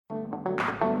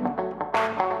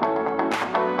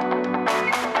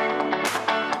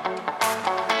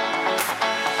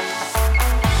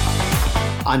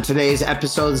On today's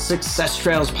episode of the Success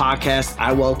Trails podcast,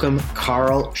 I welcome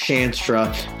Carl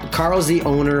Schanstra. Carl's the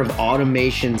owner of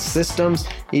Automation Systems.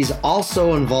 He's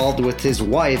also involved with his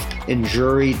wife in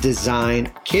Jewelry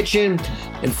Design Kitchen.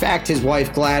 In fact, his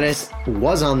wife Gladys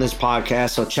was on this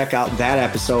podcast, so check out that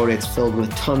episode. It's filled with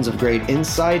tons of great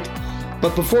insight.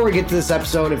 But before we get to this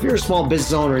episode, if you're a small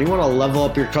business owner and you want to level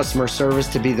up your customer service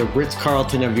to be the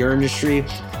Ritz-Carlton of your industry,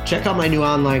 check out my new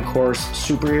online course,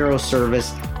 Superhero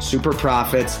Service, Super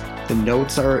Profits. The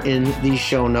notes are in the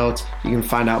show notes. You can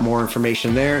find out more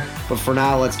information there. But for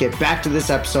now, let's get back to this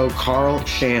episode, Carl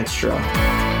Schanstra.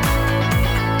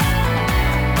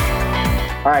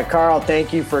 All right, Carl,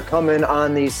 thank you for coming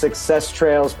on the Success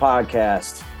Trails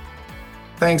podcast.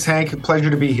 Thanks, Hank.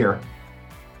 Pleasure to be here.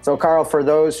 So, Carl, for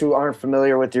those who aren't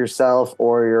familiar with yourself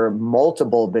or your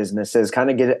multiple businesses,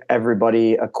 kind of get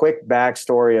everybody a quick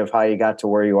backstory of how you got to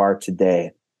where you are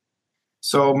today.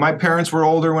 So my parents were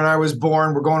older when I was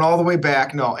born. We're going all the way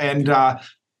back.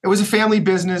 It was a family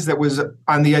business that was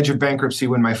on the edge of bankruptcy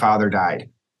when my father died.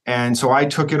 And so I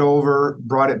took it over,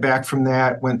 brought it back from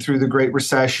that, went through the Great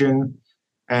Recession.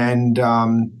 And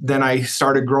then I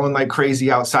started growing like crazy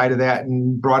outside of that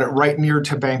and brought it right near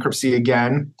to bankruptcy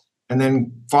again. And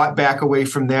then fought back away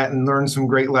from that and learned some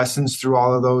great lessons through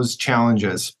all of those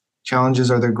challenges. Challenges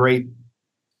are the great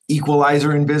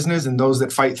equalizer in business, and those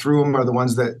that fight through them are the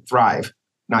ones that thrive,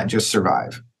 not just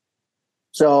survive.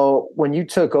 So when you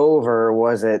took over,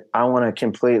 was it, I want to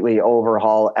completely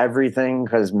overhaul everything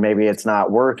because maybe it's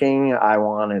not working? I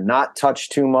want to not touch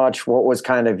too much. What was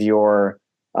kind of your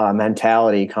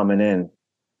mentality coming in?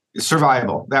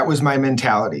 Survival. That was my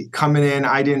mentality. Coming in,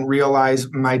 I didn't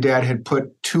realize my dad had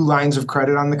put 2 lines of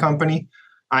credit on the company.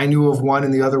 I knew of one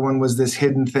and the other one was this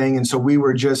hidden thing. And so we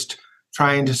were just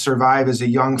trying to survive as a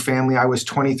young family. I was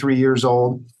 23 years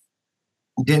old,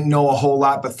 didn't know a whole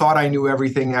lot, but thought I knew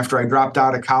everything after I dropped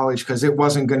out of college because it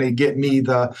wasn't going to get me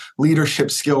the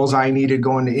leadership skills I needed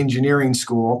going to engineering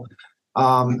school.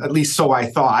 At least so I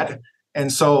thought.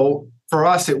 And so for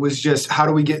us, it was just, how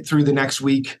do we get through the next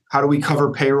week? How do we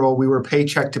cover payroll? We were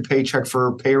paycheck to paycheck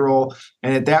for payroll.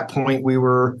 And at that point, we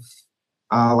were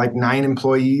like 9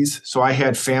 employees. So I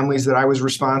had families that I was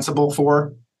responsible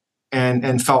for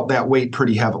and felt that weight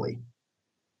pretty heavily.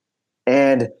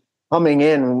 And coming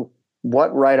in,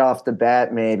 what right off the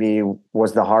bat maybe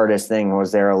was the hardest thing?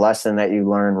 Was there a lesson that you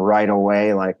learned right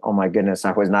away? Like, oh my goodness,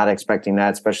 I was not expecting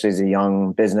that, especially as a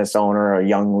young business owner, a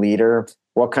young leader.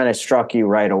 What kind of struck you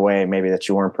right away, maybe that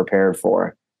you weren't prepared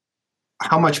for?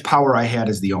 How much power I had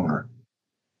as the owner.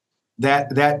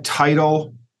 That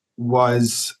title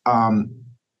was,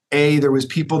 there was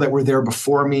people that were there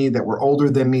before me, that were older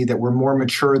than me, that were more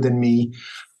mature than me.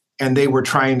 And they were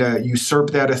trying to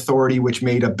usurp that authority, which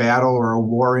made a battle or a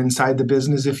war inside the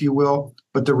business, if you will.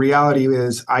 But the reality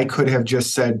is I could have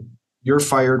just said, you're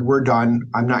fired, we're done.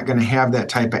 I'm not going to have that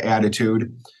type of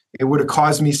attitude. It would have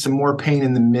caused me some more pain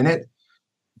in the minute,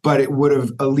 but it would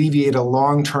have alleviated a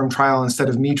long-term trial instead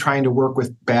of me trying to work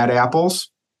with bad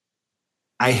apples.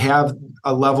 I have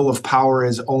a level of power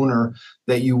as owner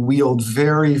that you wield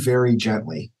very, very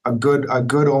gently. A good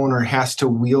owner has to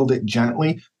wield it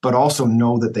gently, but also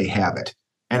know that they have it.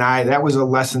 And that was a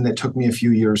lesson that took me a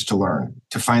few years to learn,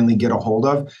 to finally get a hold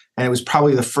of. And it was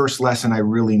probably the first lesson I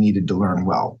really needed to learn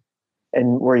well.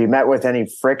 And were you met with any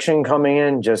friction coming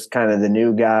in? Just kind of the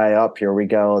new guy, up, here we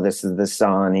go. This is the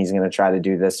son. He's going to try to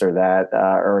do this or that,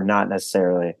 or not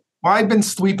necessarily? Well, I'd been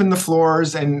sweeping the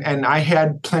floors and I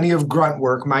had plenty of grunt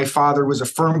work. My father was a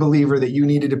firm believer that you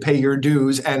needed to pay your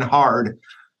dues and hard.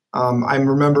 I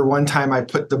remember one time I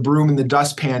put the broom in the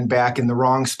dustpan back in the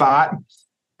wrong spot.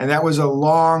 And that was a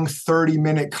long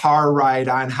 30-minute car ride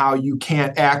on how you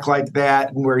can't act like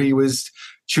that, and where he was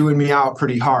chewing me out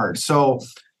pretty hard. So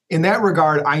in that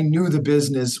regard, I knew the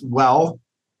business well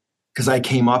because I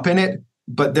came up in it,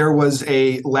 but there was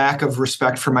a lack of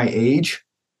respect for my age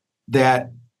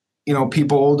that,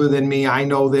 people older than me, I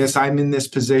know this, I'm in this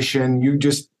position.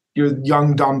 You're a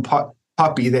young, dumb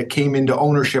puppy that came into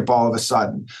ownership all of a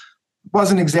sudden. It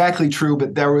wasn't exactly true,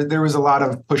 but there was a lot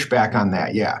of pushback on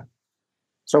that. Yeah.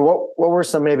 So what were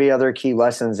some maybe other key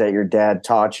lessons that your dad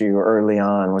taught you early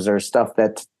on? Was there stuff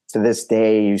that to this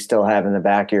day you still have in the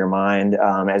back of your mind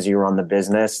as you run the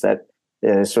business that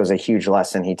this was a huge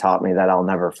lesson he taught me that I'll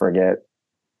never forget?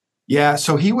 Yeah.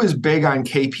 So he was big on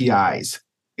KPIs.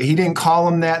 He didn't call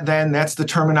them that then. That's the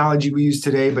terminology we use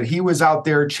today. But he was out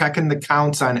there checking the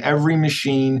counts on every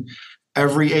machine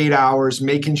every 8 hours,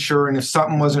 making sure. And if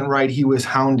something wasn't right, he was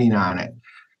hounding on it.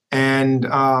 And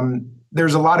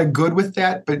there's a lot of good with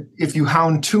that. But if you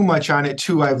hound too much on it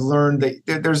too, I've learned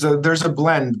that there's a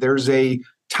blend. There's a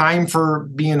time for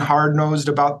being hard-nosed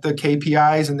about the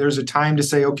KPIs, and there's a time to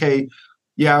say, okay,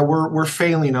 yeah, we're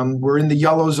failing them. We're in the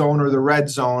yellow zone or the red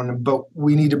zone, but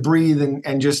we need to breathe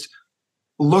and just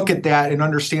look at that and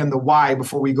understand the why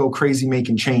before we go crazy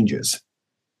making changes.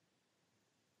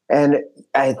 And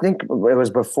I think it was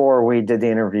before we did the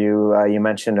interview, you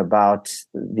mentioned about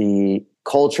the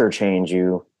culture change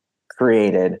you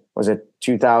created. Was it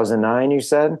 2009, you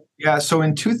said? Yeah. So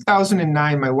in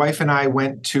 2009, my wife and I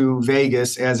went to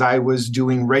Vegas, as I was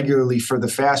doing regularly for the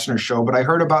Fastener Show, but I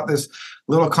heard about this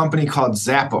little company called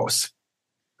Zappos,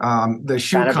 the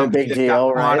shoe kind of company a big that deal,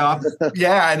 got brought right? up.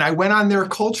 Yeah. And I went on their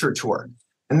culture tour.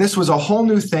 And this was a whole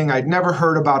new thing. I'd never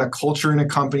heard about a culture in a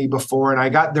company before. And I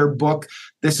got their book,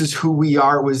 This Is Who We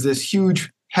Are. It was this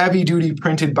huge, heavy-duty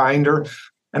printed binder.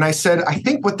 And I said, I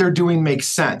think what they're doing makes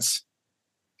sense.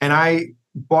 And I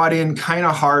bought in kind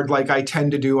of hard, like I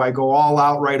tend to do. I go all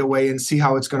out right away and see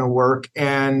how it's going to work,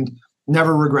 and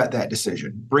never regret that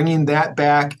decision. Bringing that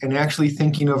back and actually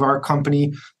thinking of our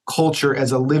company culture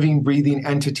as a living, breathing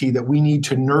entity that we need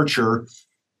to nurture.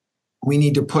 We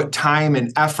need to put time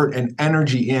and effort and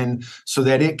energy in so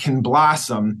that it can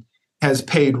blossom, has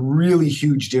paid really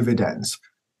huge dividends.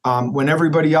 When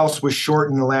everybody else was short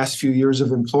in the last few years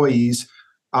of employees,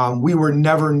 we were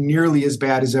never nearly as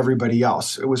bad as everybody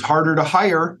else. It was harder to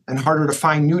hire and harder to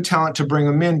find new talent to bring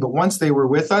them in. But once they were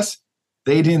with us,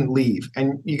 they didn't leave.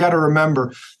 And you got to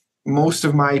remember, most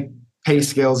of my pay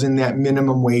scale's in that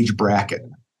minimum wage bracket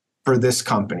for this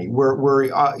company.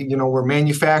 We're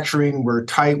manufacturing, we're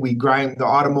tight, we grind, the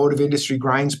automotive industry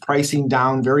grinds pricing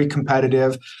down, very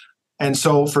competitive. And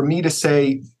so for me to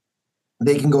say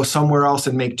they can go somewhere else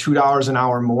and make $2 an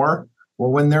hour more,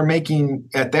 well, when they're making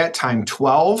at that time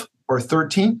 12 or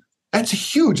 13, that's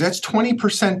huge. That's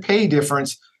 20% pay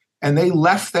difference. And they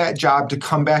left that job to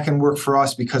come back and work for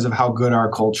us because of how good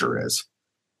our culture is.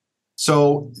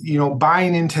 So,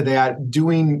 buying into that,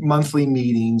 doing monthly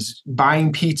meetings,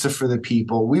 buying pizza for the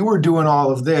people, we were doing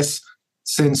all of this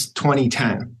since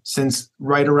 2010, since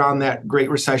right around that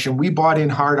Great Recession. We bought in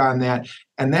hard on that,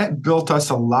 and that built us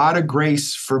a lot of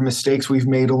grace for mistakes we've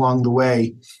made along the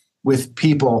way with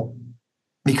people,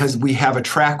 because we have a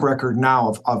track record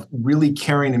now of really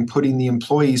caring and putting the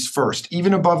employees first,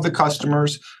 even above the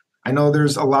customers. I know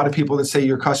there's a lot of people that say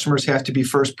your customers have to be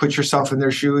first, put yourself in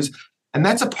their shoes. And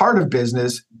that's a part of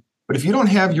business. But if you don't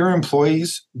have your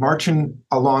employees marching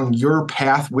along your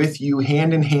path with you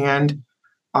hand in hand,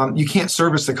 you can't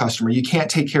service the customer. You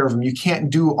can't take care of them. You can't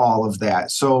do all of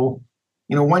that. So,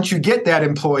 once you get that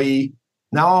employee,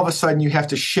 now all of a sudden you have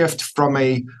to shift from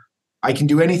I can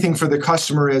do anything for the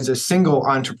customer as a single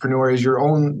entrepreneur, as your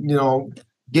own,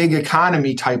 gig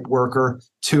economy type worker,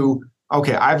 to,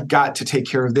 okay, I've got to take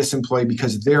care of this employee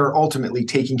because they're ultimately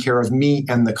taking care of me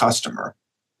and the customer.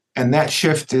 And that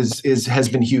shift has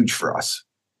been huge for us.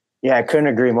 Yeah, I couldn't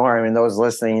agree more. I mean, those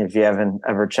listening, if you haven't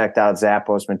ever checked out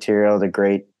Zappos material, the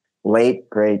great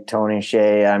Tony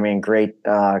Hsieh, great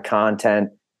content.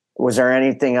 Was there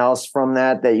anything else from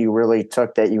that you really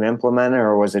took that you implemented,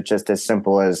 or was it just as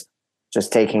simple as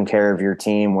just taking care of your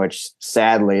team, which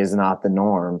sadly is not the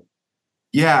norm?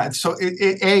 Yeah. So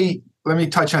let me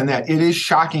touch on that. It is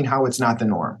shocking how it's not the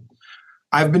norm.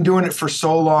 I've been doing it for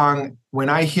so long. When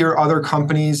I hear other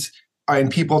companies and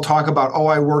people talk about,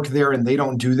 I work there and they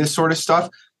don't do this sort of stuff,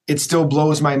 it still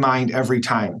blows my mind every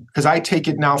time, because I take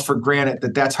it now for granted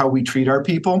that that's how we treat our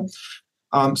people.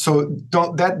 So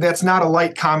that's not a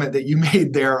light comment that you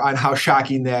made there on how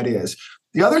shocking that is.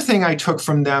 The other thing I took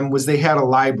from them was they had a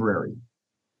library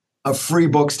of free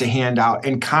books to hand out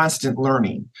and constant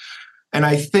learning. And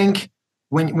I think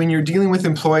when you're dealing with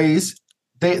employees,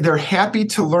 they're happy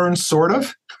to learn, sort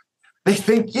of. They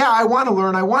think, yeah, I want to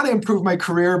learn. I want to improve my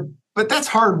career, but that's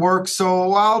hard work.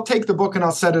 So I'll take the book and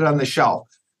I'll set it on the shelf.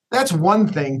 That's one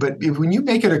thing. But when you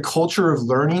make it a culture of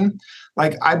learning,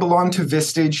 like I belong to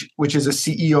Vistage, which is a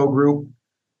CEO group,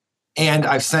 and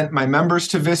I've sent my members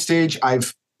to Vistage.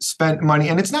 I've spent money,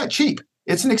 and it's not cheap.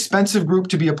 It's an expensive group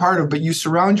to be a part of, but you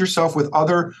surround yourself with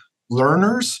other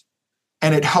learners,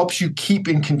 and it helps you keep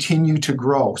and continue to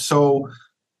grow. So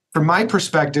from my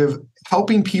perspective,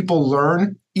 helping people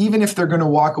learn, even if they're going to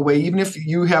walk away, even if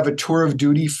you have a tour of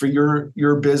duty for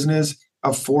your business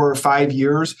of 4 or 5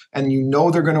 years, and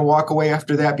they're going to walk away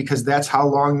after that because that's how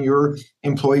long your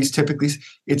employees typically,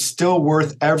 it's still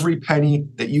worth every penny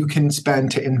that you can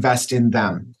spend to invest in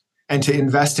them and to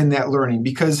invest in that learning,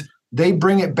 because they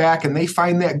bring it back and they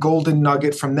find that golden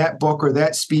nugget from that book or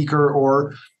that speaker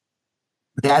or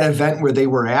that event where they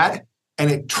were at, and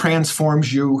it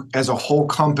transforms you as a whole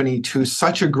company to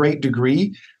such a great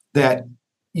degree that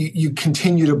you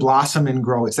continue to blossom and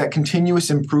grow. It's that continuous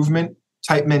improvement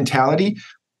type mentality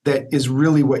that is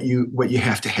really what you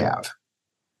have to have.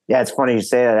 Yeah, it's funny you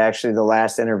say that. Actually, the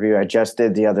last interview I just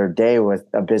did the other day with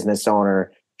a business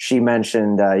owner, she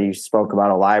mentioned, you spoke about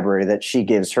a library, that she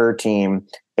gives her team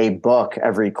a book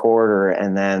every quarter,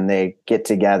 and then they get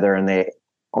together and they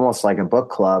almost like a book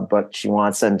club, but she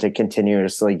wants them to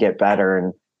continuously get better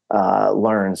and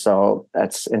learn. So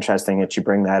that's interesting that you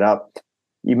bring that up.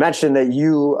 You mentioned that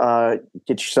you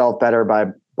get yourself better by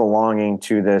belonging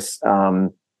to this,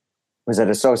 was it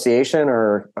association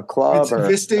or a club? It's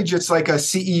Vistage. It's like a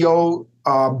CEO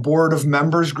board of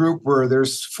members group where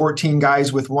there's 14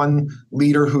 guys with one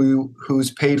leader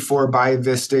who's paid for by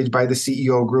Vistage, by the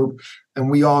CEO group. And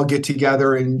we all get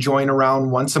together and join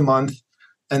around once a month.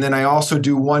 And then I also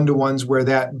do one-to-ones where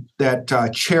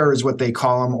that chair is what they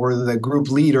call them, or the group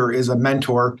leader is a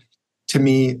mentor to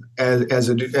me as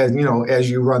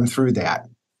you run through that.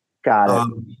 Got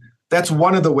it. That's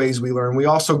one of the ways we learn. We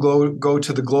also go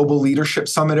to the Global Leadership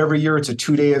Summit every year. It's a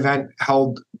 2-day event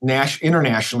held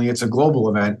internationally. It's a global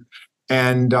event.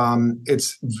 And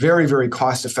it's very, very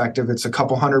cost effective. It's a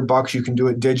couple $100. You can do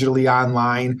it digitally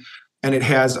online. And it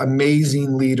has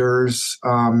amazing leaders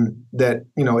that,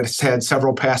 it's had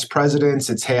several past presidents.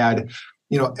 It's had,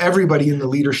 everybody in the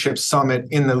Leadership Summit,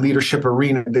 in the leadership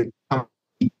arena.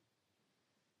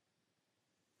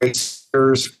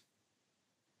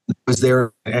 Was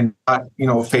there, and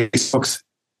Facebook's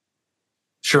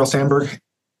Sheryl Sandberg.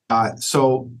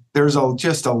 So there's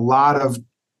just a lot of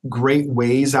great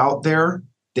ways out there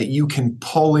that you can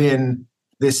pull in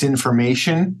this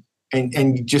information,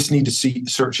 and you just need to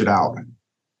search it out.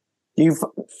 Do you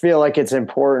feel like it's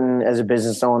important as a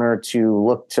business owner to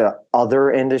look to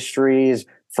other industries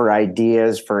for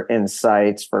ideas, for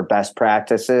insights, for best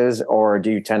practices, or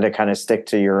do you tend to kind of stick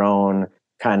to your own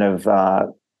kind of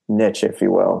niche, if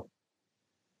you will?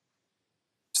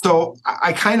 So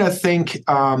I kind of think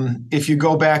if you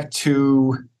go back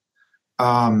to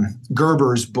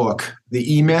Gerber's book,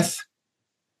 The E-Myth,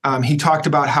 he talked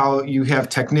about how you have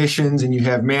technicians and you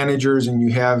have managers and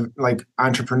you have like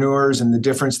entrepreneurs and the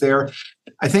difference there.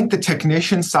 I think the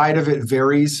technician side of it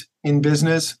varies in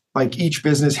business. Like each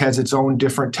business has its own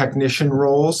different technician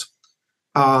roles.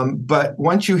 But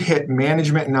once you hit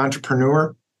management and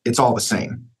entrepreneur, it's all the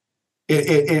same.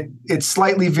 It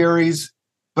slightly varies,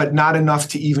 but not enough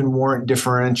to even warrant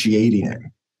differentiating it.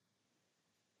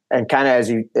 And kind of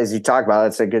as you talk about,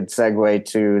 it's a good segue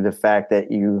to the fact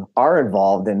that you are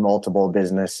involved in multiple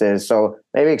businesses. So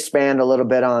maybe expand a little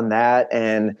bit on that.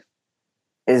 And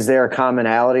is there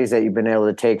commonalities that you've been able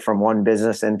to take from one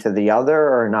business into the other,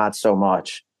 or not so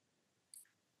much?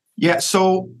 Yeah,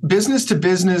 so business to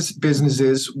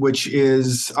businesses, which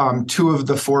is 2 of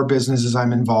the 4 businesses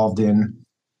I'm involved in,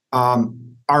 are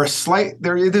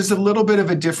there's a little bit of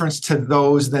a difference to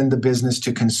those than the business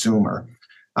to consumer.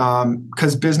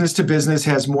 Because business to business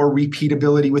has more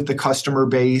repeatability with the customer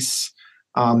base,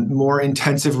 more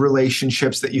intensive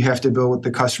relationships that you have to build with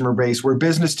the customer base, where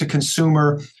business to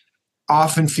consumer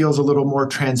often feels a little more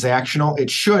transactional. It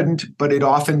shouldn't, but it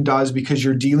often does, because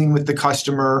you're dealing with the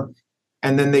customer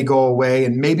and then they go away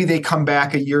and maybe they come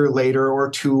back a year later or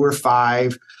 2 or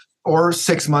 5 or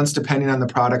 6 months, depending on the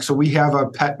product. So we have a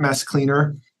pet mess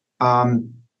cleaner,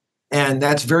 and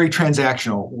that's very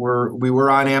transactional. We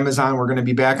were on Amazon. We're going to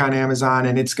be back on Amazon,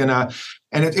 and it's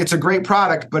a great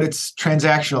product, but it's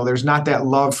transactional. There's not that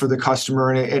love for the customer,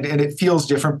 and it feels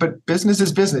different. But business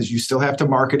is business. You still have to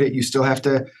market it. You still have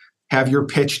to have your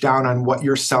pitch down on what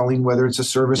you're selling, whether it's a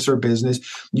service or business.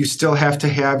 You still have to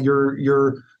have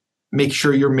your make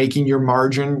sure you're making your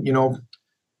margin.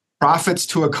 Profits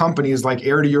to a company is like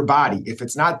air to your body. If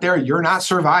it's not there, you're not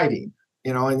surviving.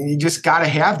 And you just got to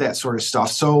have that sort of stuff.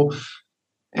 So,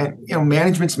 and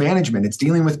management's management. It's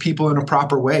dealing with people in a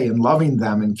proper way and loving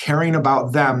them and caring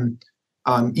about them,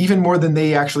 even more than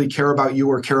they actually care about you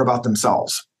or care about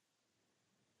themselves.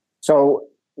 So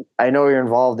I know you're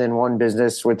involved in one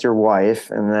business with your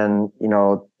wife, and then,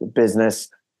 the business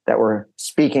that we're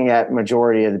speaking at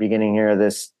majority at the beginning here of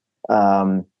this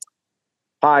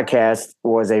podcast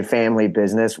was a family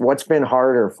business. What's been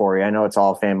harder for you? I know it's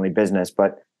all family business,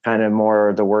 but kind of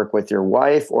more the work with your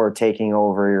wife or taking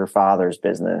over your father's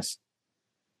business?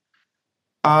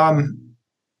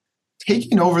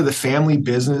 Taking over the family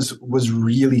business was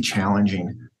really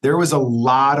challenging. There was a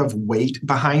lot of weight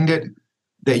behind it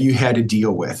that you had to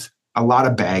deal with, a lot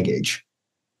of baggage.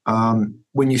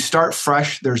 When you start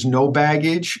fresh, there's no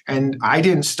baggage. And I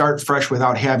didn't start fresh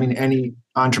without having any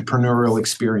entrepreneurial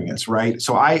experience, right?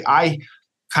 So I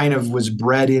kind of was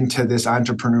bred into this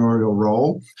entrepreneurial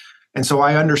role. And so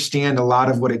I understand a lot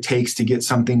of what it takes to get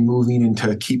something moving and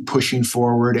to keep pushing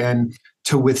forward and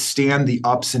to withstand the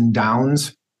ups and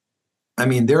downs I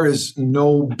mean, there is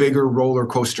no bigger roller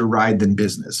coaster ride than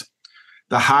business.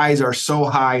 The highs are so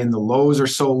high and the lows are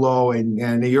so low,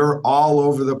 and you're all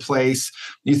over the place.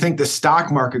 You think the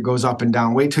stock market goes up and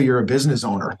down. Wait till you're a business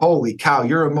owner. Holy cow,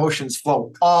 your emotions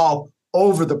flow all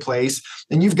over the place,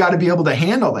 and you've got to be able to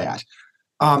handle that.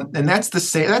 And that's the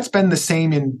same. That's been the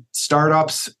same in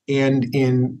startups and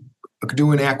in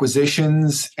doing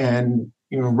acquisitions and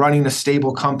running a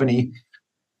stable company.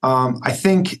 I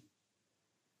think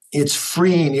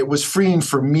it was freeing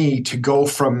for me to go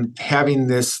from having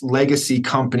this legacy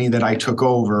company that I took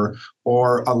over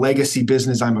or a legacy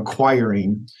business I'm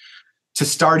acquiring to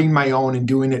starting my own and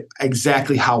doing it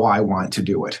exactly how I want to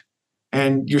do it.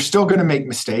 And you're still going to make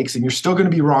mistakes and you're still going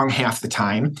to be wrong half the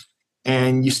time.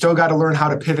 And you still got to learn how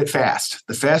to pivot fast.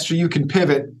 The faster you can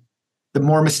pivot, the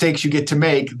more mistakes you get to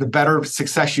make, the better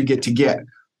success you get to get.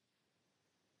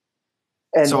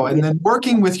 And then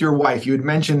working with your wife, you had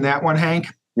mentioned that one, Hank.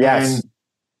 Yes. And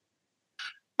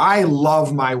I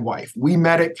love my wife. We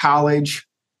met at college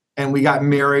and we got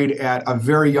married at a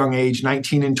very young age,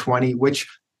 19 and 20, which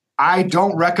I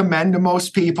don't recommend to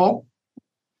most people.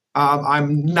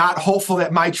 I'm not hopeful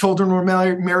that my children will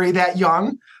marry that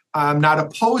young. I'm not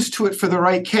opposed to it for the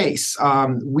right case.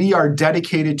 We are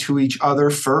dedicated to each other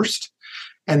first,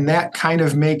 and that kind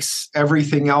of makes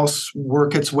everything else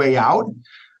work its way out.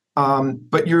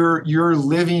 But you're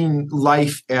living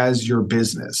life as your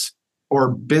business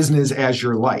or business as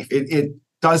your life. It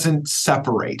doesn't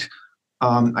separate.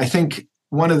 I think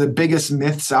one of the biggest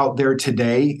myths out there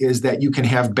today is that you can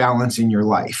have balance in your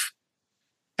life.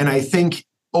 And I think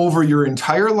over your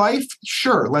entire life,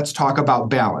 sure, let's talk about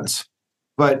balance.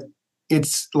 But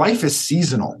life is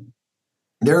seasonal.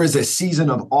 There is a season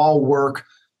of all work,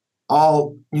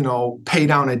 all, pay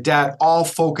down a debt, all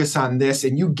focus on this,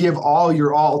 and you give all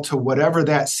your all to whatever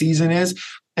that season is,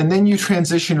 and then you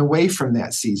transition away from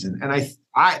that season. And I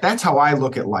that's how I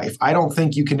look at life. I don't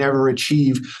think you can ever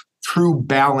achieve true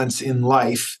balance in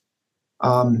life.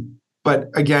 But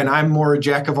again, I'm more a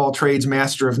jack of all trades,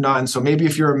 master of none. So maybe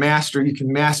if you're a master, you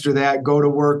can master that, go to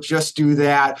work, just do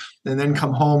that, and then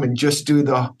come home and just do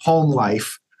the home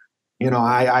life.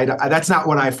 I that's not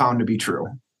what I found to be true.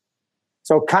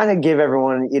 So kind of give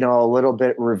everyone, a little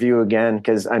bit review again,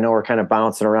 because I know we're kind of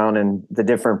bouncing around in the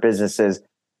different businesses.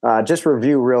 Just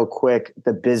review real quick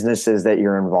the businesses that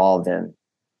you're involved in.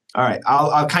 All right.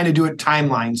 I'll kind of do it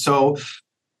timeline. So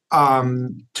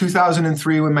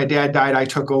 2003, when my dad died, I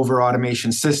took over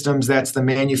Automation Systems. That's the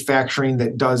manufacturing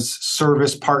that does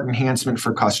service part enhancement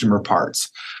for customer parts.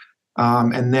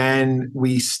 And then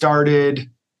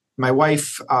my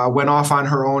wife went off on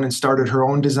her own and started her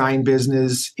own design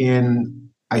business in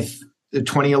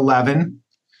 2011.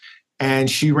 And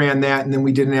she ran that. And then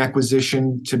we did an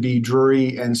acquisition to be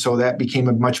Drury. And so that became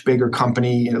a much bigger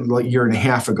company a year and a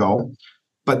half ago.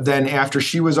 But then after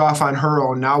she was off on her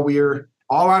own, now we're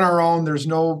all on our own. There's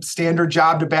no standard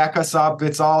job to back us up.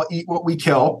 It's all eat what we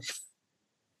kill.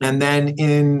 And then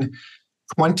in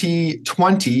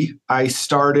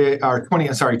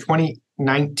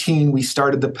 2019, we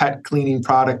started the pet cleaning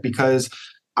product because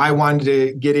I wanted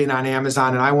to get in on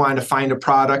Amazon and I wanted to find a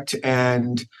product,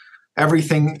 and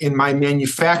everything in my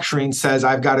manufacturing says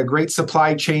I've got a great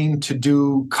supply chain to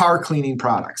do car cleaning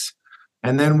products.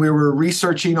 And then we were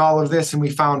researching all of this and we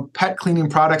found pet cleaning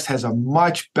products has a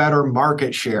much better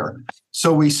market share.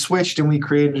 So we switched and we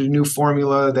created a new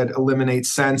formula that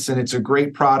eliminates scents, and it's a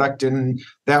great product. And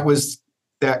that was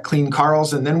that Clean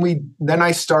Carl's. And then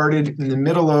I started in the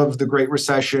middle of the Great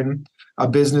Recession, a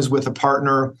business with a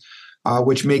partner,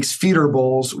 which makes feeder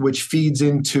bowls, which feeds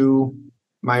into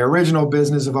my original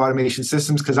business of Automation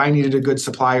Systems because I needed a good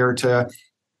supplier to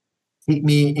keep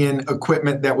me in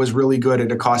equipment that was really good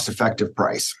at a cost-effective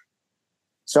price.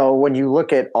 So when you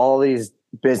look at all these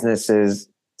businesses,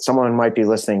 someone might be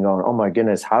listening going, oh my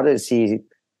goodness, how does he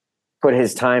put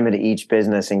his time into each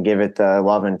business and give it the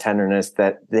love and tenderness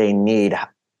that they need?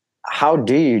 How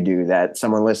do you do that?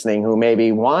 Someone listening who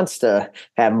maybe wants to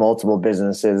have multiple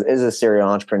businesses, is a serial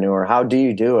entrepreneur. How do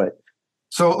you do it?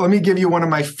 So let me give you one of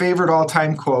my favorite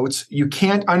all-time quotes. You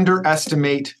can't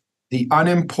underestimate the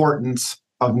unimportance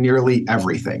of nearly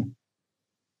everything.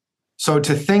 So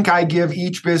to think I give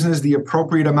each business the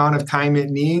appropriate amount of time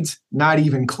it needs, not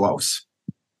even close.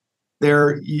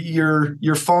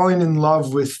 You're falling in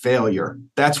love with failure.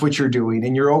 That's what you're doing,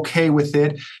 and you're okay with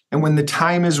it. And when the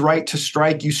time is right to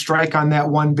strike, you strike on that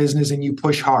one business and you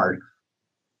push hard.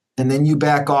 And then you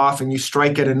back off and you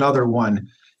strike at another one,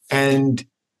 and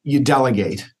you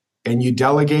delegate, and you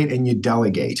delegate, and you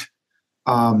delegate.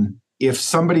 If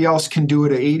somebody else can do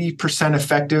it at 80%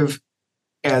 effective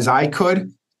as I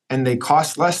could, and they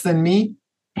cost less than me,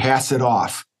 pass it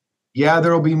off. Yeah,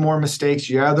 there'll be more mistakes.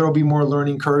 Yeah, there'll be more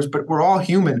learning curves, but we're all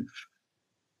human.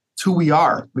 It's who we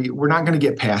are. We're not going to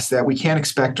get past that. We can't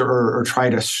expect or try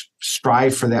to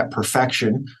strive for that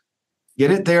perfection. Get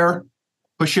it there,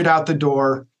 push it out the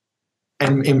door,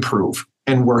 and improve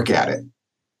and work at it.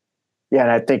 Yeah,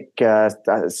 and I think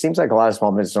it seems like a lot of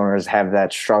small business owners have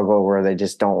that struggle where they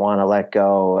just don't want to let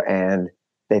go, and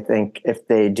they think if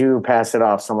they do pass it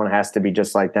off, someone has to be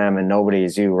just like them, and nobody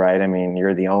is you, right? I mean,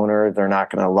 you're the owner. They're not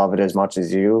going to love it as much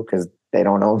as you because they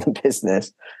don't own the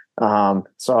business.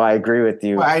 So I agree with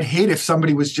you. Well, I'd hate if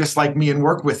somebody was just like me and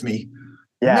work with me.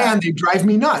 Yeah. Man, they drive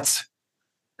me nuts.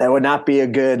 That would not be a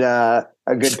good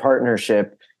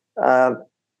partnership.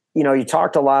 You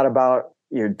talked a lot about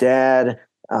your dad.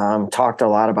 Talked a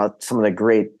lot about some of the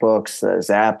great books,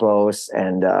 Zappos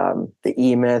and the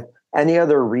E-Myth. Any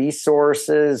other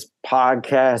resources,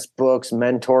 podcasts, books,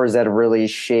 mentors that have really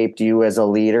shaped you as a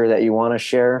leader that you want to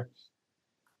share?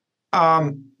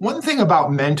 One thing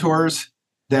about mentors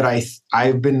that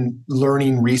I've been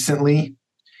learning recently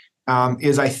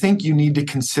is I think you need to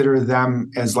consider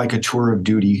them as like a tour of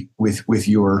duty with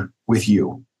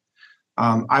you.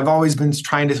 I've always been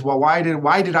trying to, well, why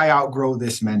did I outgrow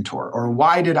this mentor? Or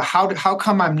how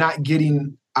come I'm not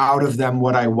getting out of them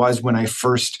what I was when I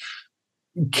first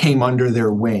came under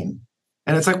their wing?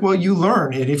 And it's like, well, you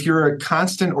learn. And if you're a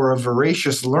constant or a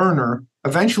voracious learner,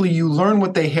 eventually you learn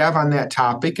what they have on that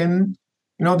topic. And,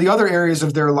 the other areas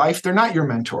of their life, they're not your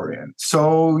mentor in.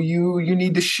 So you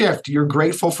need to shift. You're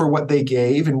grateful for what they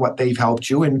gave and what they've helped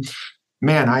you. And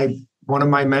man, one of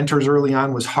my mentors early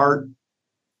on was Hart.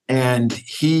 And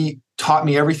he taught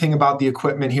me everything about the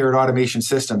equipment here at Automation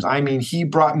Systems. I mean, he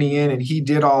brought me in and he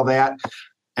did all that.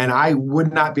 And I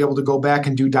would not be able to go back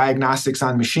and do diagnostics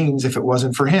on machines if it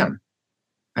wasn't for him.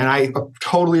 And I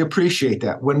totally appreciate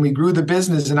that. When we grew the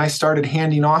business and I started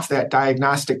handing off that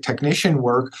diagnostic technician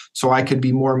work so I could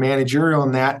be more managerial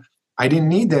in that, I didn't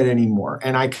need that anymore.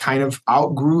 And I kind of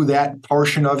outgrew that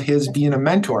portion of his being a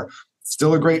mentor.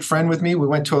 Still a great friend with me. We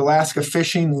went to Alaska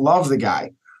fishing, love the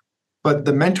guy. But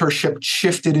the mentorship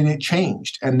shifted and it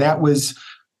changed. And that was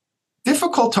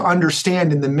difficult to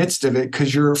understand in the midst of it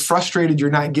because you're frustrated you're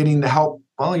not getting the help.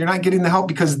 Well, you're not getting the help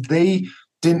because they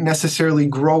didn't necessarily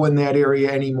grow in that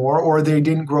area anymore, or they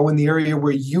didn't grow in the area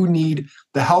where you need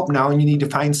the help now and you need to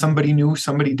find somebody new,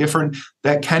 somebody different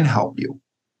that can help you.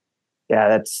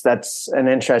 Yeah, that's an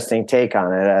interesting take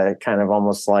on it. Kind of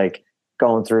almost like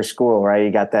going through school, right?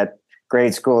 You got that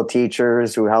grade school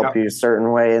teachers who help you a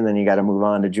certain way, and then you got to move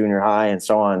on to junior high and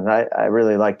so on. I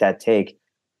really like that take.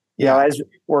 Yeah. As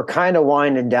we're kind of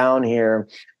winding down here,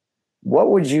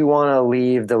 what would you want to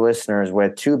leave the listeners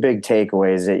with? 2 big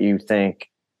takeaways that you think,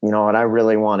 what I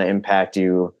really want to impact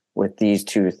you with these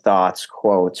 2 thoughts,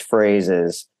 quotes,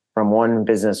 phrases from one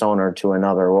business owner to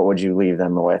another. What would you leave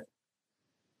them with?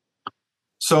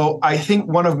 So I think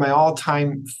one of my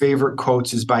all-time favorite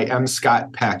quotes is by M.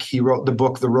 Scott Peck. He wrote the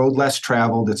book, The Road Less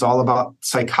Traveled. It's all about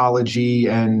psychology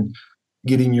and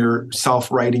getting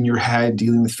yourself right in your head,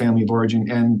 dealing with family of origin.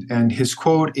 And his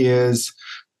quote is,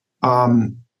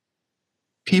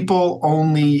 people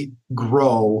only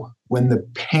grow when the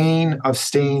pain of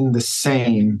staying the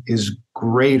same is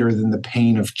greater than the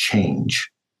pain of change.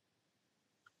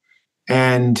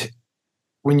 And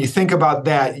when you think about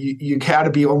that, you got to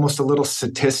be almost a little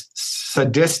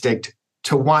sadistic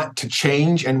to want to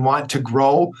change and want to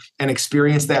grow and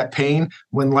experience that pain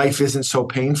when life isn't so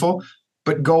painful.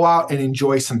 But go out and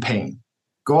enjoy some pain.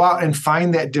 Go out and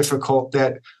find that difficult,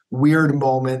 that weird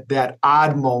moment, that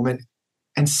odd moment,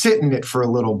 and sit in it for a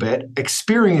little bit,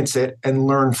 experience it, and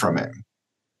learn from it.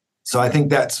 So I think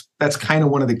that's kind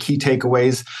of one of the key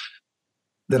takeaways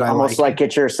that I almost like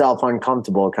get yourself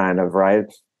uncomfortable, kind of, right?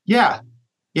 Yeah.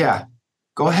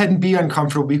 Go ahead and be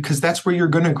uncomfortable because that's where you're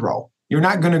going to grow. You're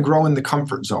not going to grow in the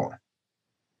comfort zone.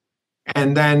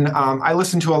 And then I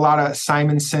listen to a lot of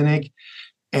Simon Sinek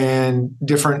and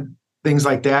different things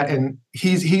like that. And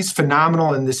he's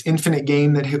phenomenal. And this Infinite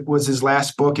Game that was his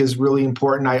last book is really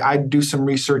important. I do some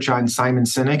research on Simon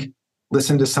Sinek,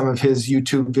 listen to some of his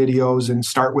YouTube videos and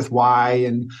Start With Why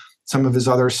and some of his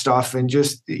other stuff. And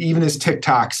just even his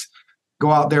TikToks,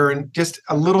 go out there and just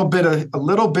a little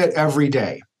bit every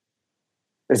day.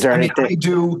 Is there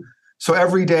anything? So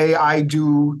every day I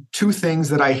do 2 things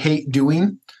that I hate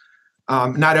doing.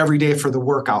 Not every day for the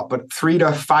workout, but 3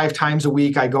 to 5 times a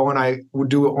week, I go and I would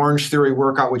do an Orange Theory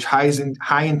workout, which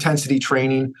high intensity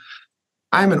training.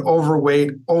 I'm an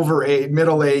overweight,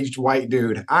 middle-aged white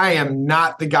dude. I am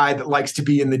not the guy that likes to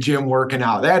be in the gym working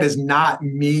out. That is not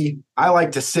me. I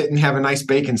like to sit and have a nice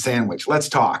bacon sandwich. Let's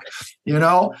talk,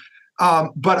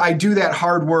 but I do that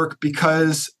hard work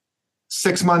because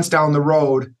 6 months down the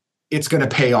road, it's going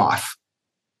to pay off.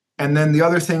 And then the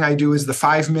other thing I do is the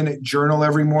 5-minute journal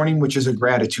every morning, which is a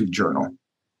gratitude journal.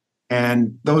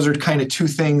 And those are kind of two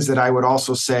things that I would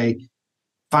also say,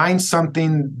 find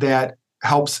something that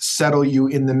helps settle you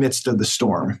in the midst of the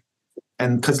storm.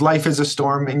 And because life is a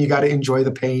storm and you got to enjoy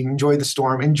the pain, enjoy the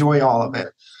storm, enjoy all of it.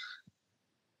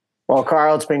 Well,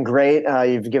 Carl, it's been great.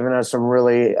 You've given us some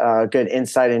really good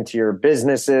insight into your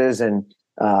businesses and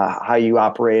how you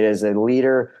operate as a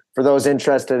leader. For those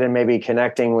interested in maybe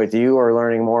connecting with you or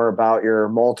learning more about your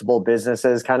multiple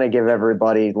businesses, kind of give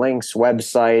everybody links,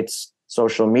 websites,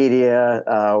 social media,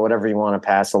 whatever you want to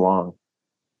pass along.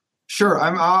 Sure.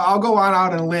 I'll go out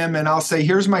on a limb and I'll say,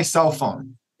 here's my cell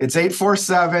phone. It's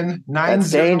 847-909.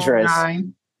 That's dangerous.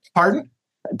 Pardon?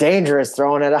 Dangerous,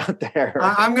 throwing it out there.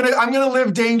 I'm gonna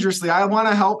live dangerously. I want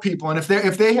to help people. And if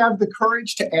they have the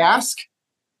courage to ask,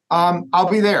 I'll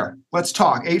be there. Let's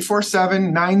talk.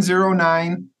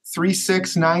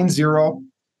 847-909-3690.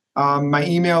 My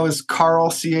email is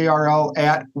Carl, CARL,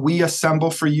 at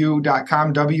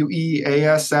weassembleforyou.com,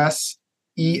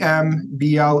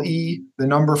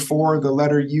 WEASSEMBLE, 4, the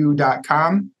letter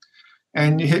U.com.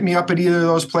 And you hit me up at either of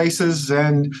those places.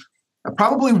 And I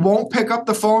probably won't pick up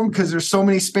the phone because there's so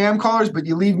many spam callers, but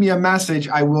you leave me a message,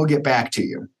 I will get back to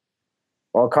you.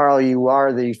 Well, Carl, you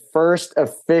are the first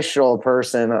official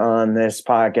person on this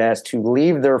podcast to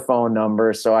leave their phone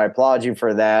number. So I applaud you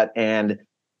for that. And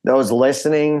those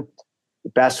listening, the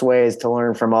best way is to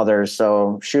learn from others.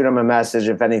 So shoot them a message,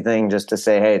 if anything, just to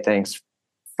say, hey, thanks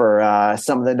for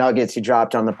some of the nuggets you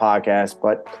dropped on the podcast.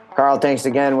 But Carl, thanks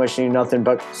again. Wishing you nothing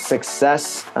but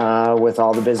success with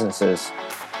all the businesses.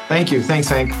 Thank you. Thanks,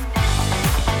 Hank.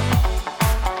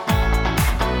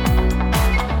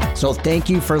 So thank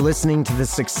you for listening to the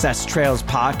Success Trails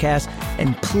podcast.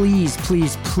 And please,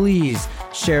 please, please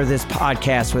share this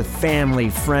podcast with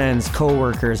family, friends,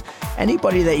 coworkers,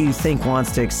 anybody that you think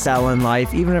wants to excel in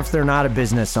life, even if they're not a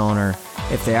business owner.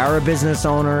 If they are a business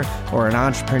owner or an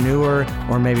entrepreneur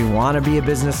or maybe want to be a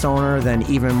business owner, then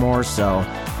even more so.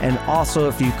 And also,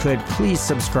 if you could, please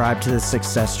subscribe to the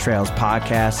Success Trails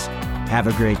podcast. Have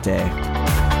a great day.